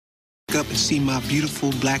up and see my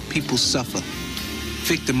beautiful black people suffer,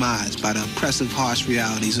 victimized by the oppressive, harsh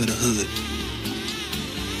realities of the hood.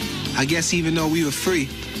 I guess even though we were free,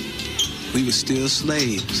 we were still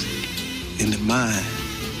slaves in the mind.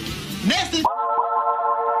 Message.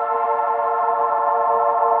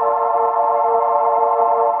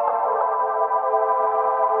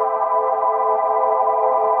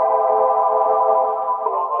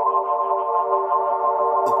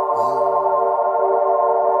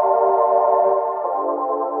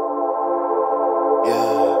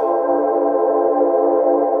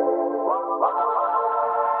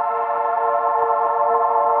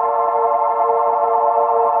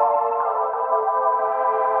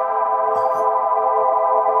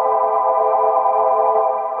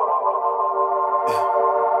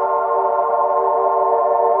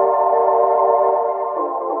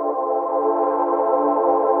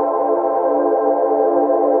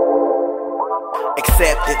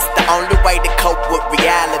 Acceptance, the only way to cope with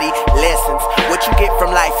reality. Lessons, what you get from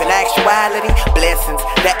life in actuality. Blessings,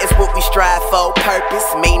 that is what we strive for. Purpose,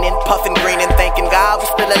 meaning, puffing green and thanking God we're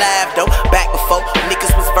still alive though. Back before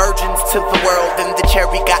niggas was virgins to the world, then the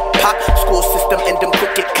cherry got popped. School system and them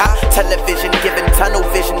crooked cop. Television giving tunnel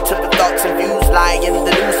vision to the thoughts and views. Lie in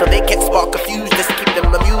the news so they can't spark confused. Just keep them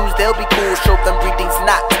amused, they'll be cool, show them readings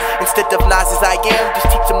not. Instead of Nas as I am, just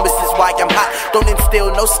teach them this is why I'm hot. Don't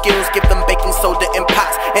instill no skills, give them baking soda and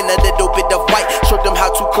pots and a little bit of white. Show them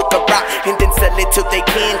how to cook a rock and then sell it till they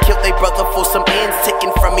can. Kill their brother for some ends,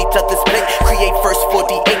 taken from each other's plate. Create first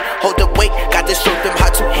 48, hold the weight. Got to show them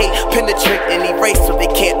how to hate, penetrate and erase so they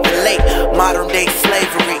can't relate. Modern day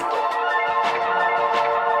slavery.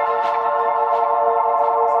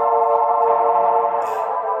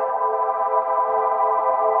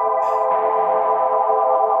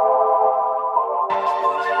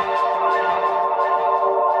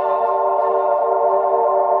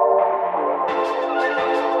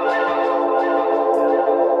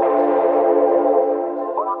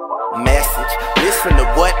 Message, listen to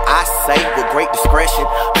what I say with great discretion.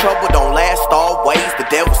 Trouble don't last always, the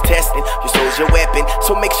devil's testing. Your soul's your weapon,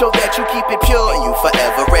 so make sure that you keep it pure and you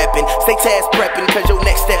forever reppin'. Stay task prepping, cause your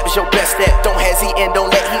next step is your best step. Don't hesitate and don't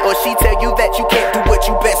let he or she tell you that you can't do what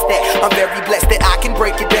you best at. I'm very blessed that I can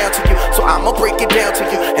break it down to you, so I'ma break it down to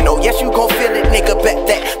you. And oh yes, you gon' feel it, nigga, bet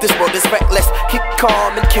that this world is reckless. Keep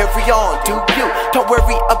calm and carry on, do you? Don't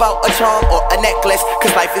worry about a charm or a necklace,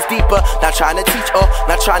 cause life is deeper. Not trying to teach or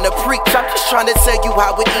not trying to preach, I'm just trying to tell you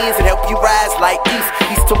how it is and help you rise like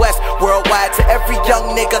east to west, worldwide to every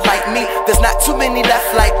young nigga like me. There's not too many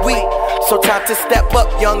left like we, so time to step up,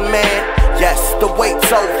 young man. Yes, the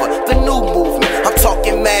wait's over, the new movement, I'm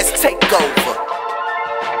talking mass takeover.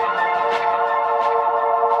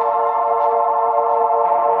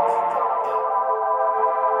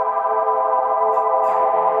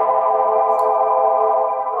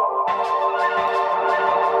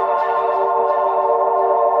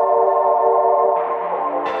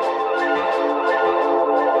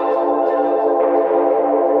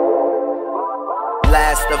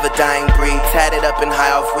 Last of a dying breed, tatted up and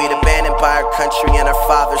high off weed, abandoned by our country and our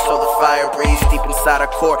fathers, so the fire breathes deep inside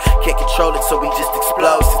our core. Can't control it, so we just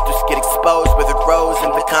explode. Sisters get exposed where the rose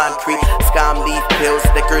in the concrete. Scum leaf pills,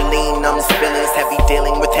 thicker lean, numbs feelings, heavy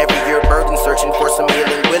dealing with heavier burden, searching for some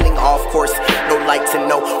healing, willing off course. No lights and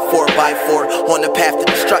no 4x4 on the path to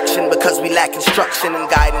destruction, because we lack instruction and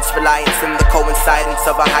guidance, reliance in the coincidence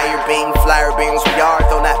of a higher being. Flyer beings we are,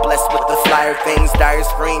 though not blessed with the flyer things. Dire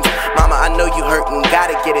screams, mama, I know you hurting,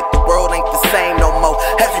 gotta get it. The world ain't the same no more,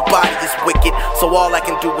 everybody is wicked, so all I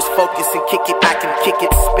can do is focus and kick it. I can kick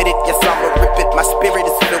it, spit it, yes I'ma rip it. My spirit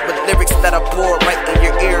is filled with lyrics that I pour right in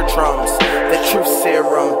your eardrums. The truth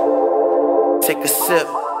serum, take a sip.